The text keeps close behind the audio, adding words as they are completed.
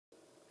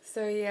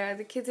So yeah,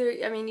 the kids are,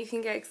 I mean, you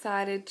can get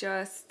excited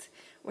just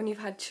when you've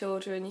had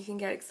children, you can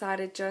get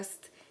excited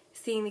just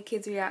seeing the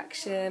kids'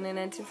 reaction and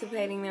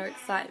anticipating their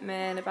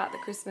excitement about the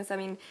Christmas. I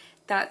mean,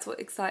 that's what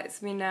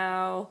excites me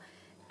now.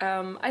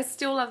 I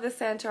still love the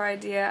Santa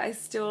idea. I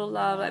still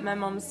love, like, my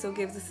mom still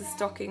gives us a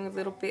stocking with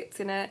little bits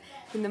in it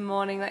in the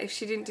morning. Like, if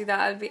she didn't do that,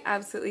 I'd be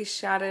absolutely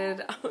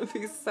shattered. I would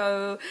be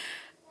so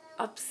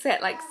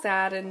upset, like,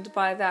 saddened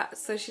by that.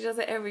 So she does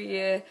it every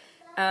year.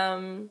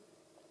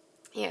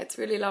 Yeah, it's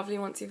really lovely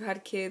once you've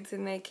had kids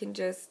and they can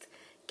just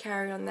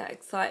carry on that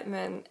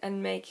excitement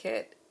and make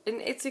it.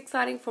 And it's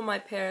exciting for my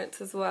parents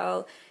as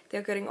well.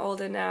 They're getting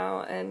older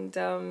now,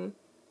 and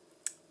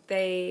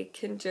they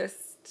can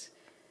just,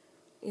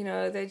 you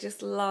know, they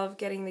just love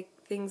getting the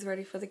things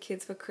ready for the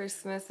kids for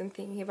Christmas and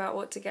thinking about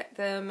what to get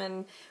them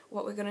and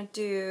what we're going to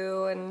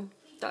do, and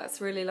that's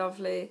really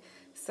lovely.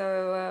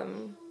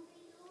 So,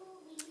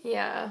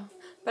 yeah.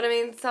 But I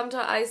mean,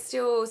 sometimes I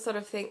still sort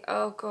of think,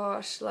 oh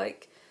gosh,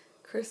 like,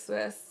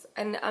 Christmas,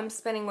 and I'm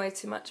spending way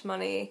too much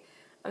money.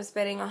 I'm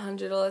spending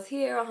 $100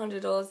 here,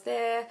 $100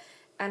 there,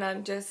 and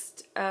I'm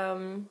just,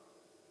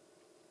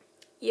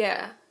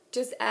 yeah,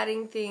 just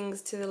adding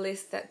things to the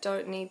list that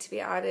don't need to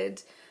be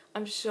added.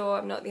 I'm sure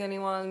I'm not the only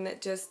one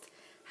that just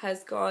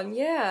has gone,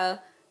 yeah,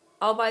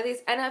 I'll buy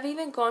this. And I've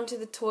even gone to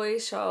the toy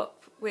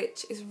shop,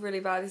 which is really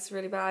bad, this is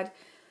really bad,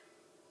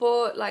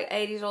 bought like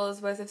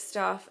 $80 worth of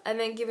stuff and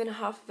then given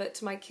half of it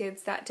to my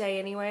kids that day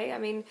anyway. I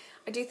mean,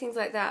 I do things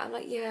like that. I'm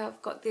like, yeah,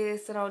 I've got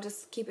this and I'll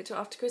just keep it till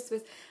after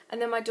Christmas.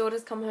 And then my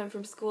daughter's come home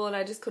from school and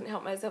I just couldn't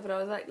help myself, and I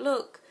was like,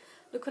 look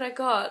what I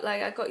got.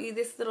 Like, I got you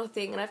this little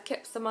thing, and I've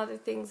kept some other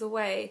things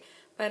away.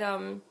 But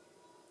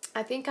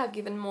I think I've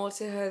given more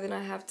to her than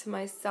I have to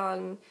my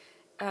son.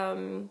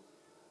 You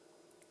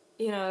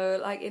know,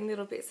 like in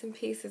little bits and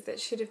pieces that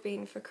should have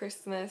been for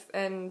Christmas,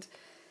 and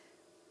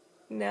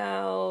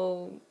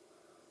now,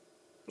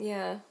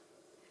 yeah,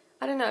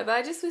 I don't know,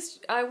 but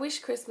I wish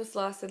Christmas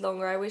lasted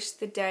longer. I wish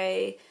the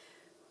day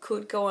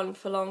could go on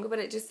for longer, but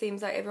it just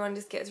seems like everyone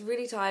just gets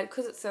really tired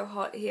because it's so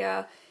hot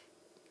here.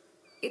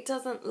 It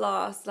doesn't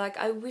last. Like,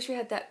 I wish we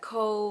had that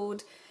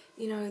cold,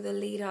 you know, the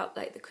lead up,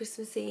 like the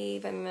Christmas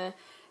Eve and the,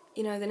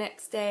 you know, the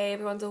next day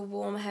everyone's all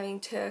warm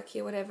having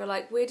turkey or whatever.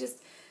 Like, we're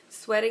just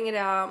sweating it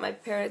out. My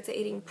parents are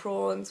eating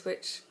prawns,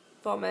 which,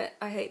 vomit,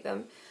 I hate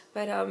them,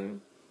 but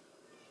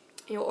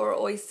you know, or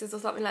oysters or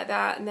something like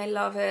that, and they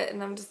love it,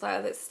 and I'm just like,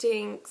 oh, that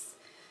stinks.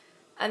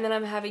 And then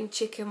I'm having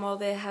chicken while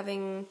they're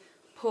having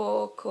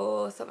pork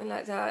or something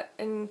like that,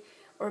 and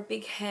or a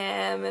big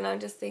ham, and I'm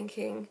just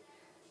thinking,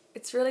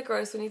 it's really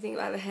gross when you think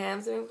about the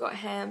hams. I mean, we've got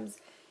hams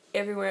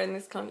everywhere in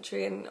this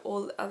country and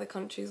all other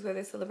countries where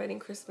they're celebrating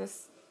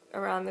Christmas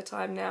around the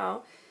time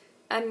now,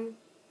 and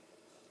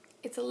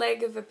it's a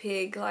leg of a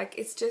pig. Like,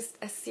 it's just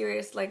a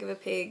serious leg of a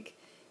pig.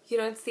 You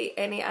don't see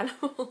any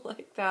animal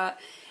like that.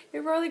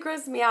 It really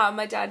grosses me out.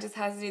 My dad just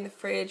has it in the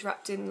fridge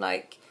wrapped in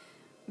like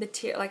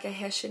material, like a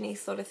Hessian-y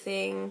sort of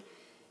thing,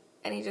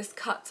 and he just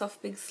cuts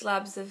off big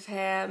slabs of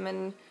ham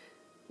and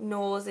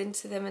gnaws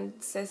into them and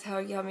says how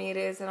yummy it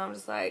is, and I'm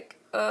just like,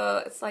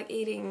 it's like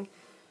eating,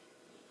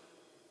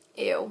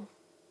 ew.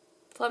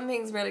 Some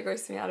things really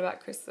gross me out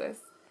about Christmas.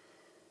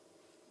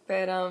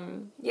 But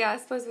yeah, I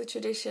suppose with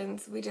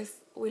traditions,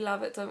 we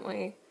love it, don't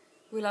we?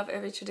 We love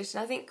every tradition.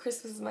 I think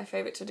Christmas is my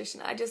favourite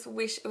tradition. I just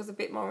wish it was a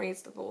bit more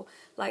reasonable.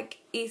 Like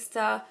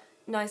Easter,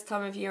 nice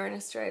time of year in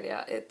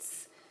Australia.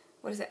 It's,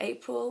 what is it,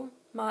 April?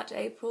 March,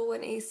 April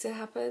when Easter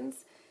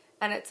happens.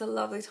 And it's a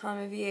lovely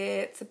time of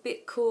year. It's a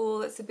bit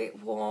cool, it's a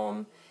bit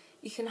warm.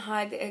 You can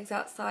hide the eggs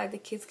outside, the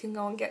kids can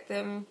go and get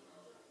them.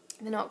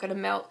 They're not going to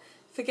melt.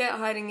 Forget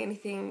hiding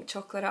anything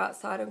chocolate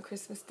outside on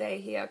Christmas Day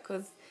here,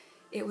 because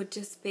it would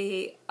just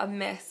be a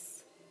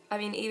mess. I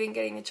mean, even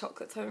getting the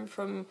chocolates home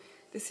from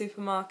the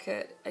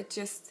supermarket, I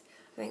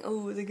think,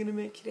 oh, they're going to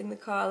make it in the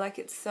car, like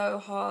it's so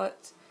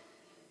hot.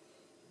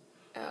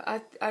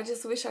 I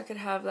just wish I could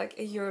have like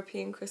a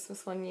European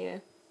Christmas one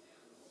year.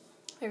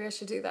 Maybe I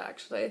should do that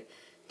actually.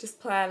 Just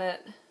plan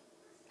it.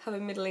 Have a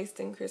Middle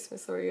Eastern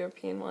Christmas or a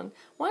European one.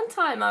 One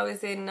time I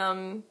was in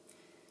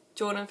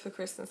Jordan for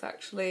Christmas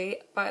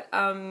actually, but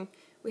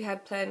we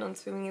had planned on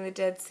swimming in the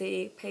Dead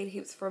Sea, paid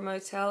heaps for a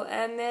motel,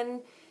 and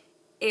then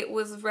it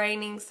was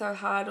raining so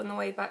hard on the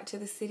way back to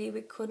the city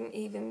we couldn't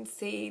even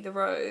see the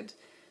road.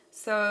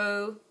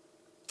 So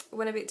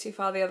went a bit too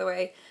far the other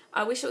way.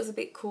 I wish it was a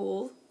bit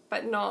cool,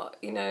 but not,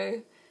 you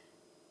know,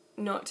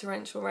 not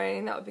torrential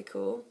rain. That would be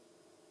cool.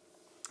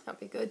 That'd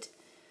be good.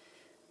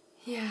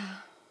 Yeah.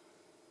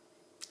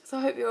 So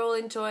I hope you're all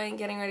enjoying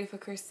getting ready for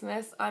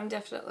Christmas. I'm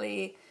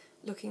definitely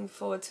looking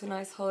forward to a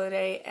nice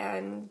holiday,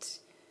 and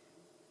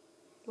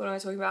what am I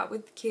talking about?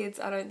 With kids,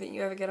 I don't think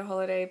you ever get a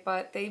holiday,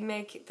 but they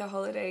make the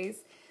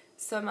holidays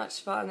so much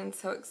fun and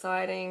so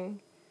exciting.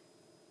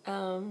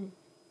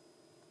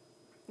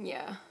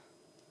 Yeah.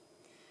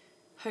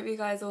 Hope you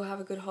guys all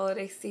have a good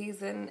holiday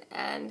season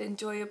and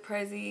enjoy your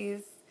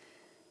prezzies.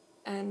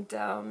 And,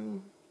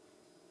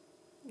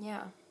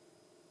 yeah.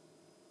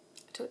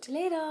 Talk to you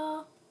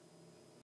later.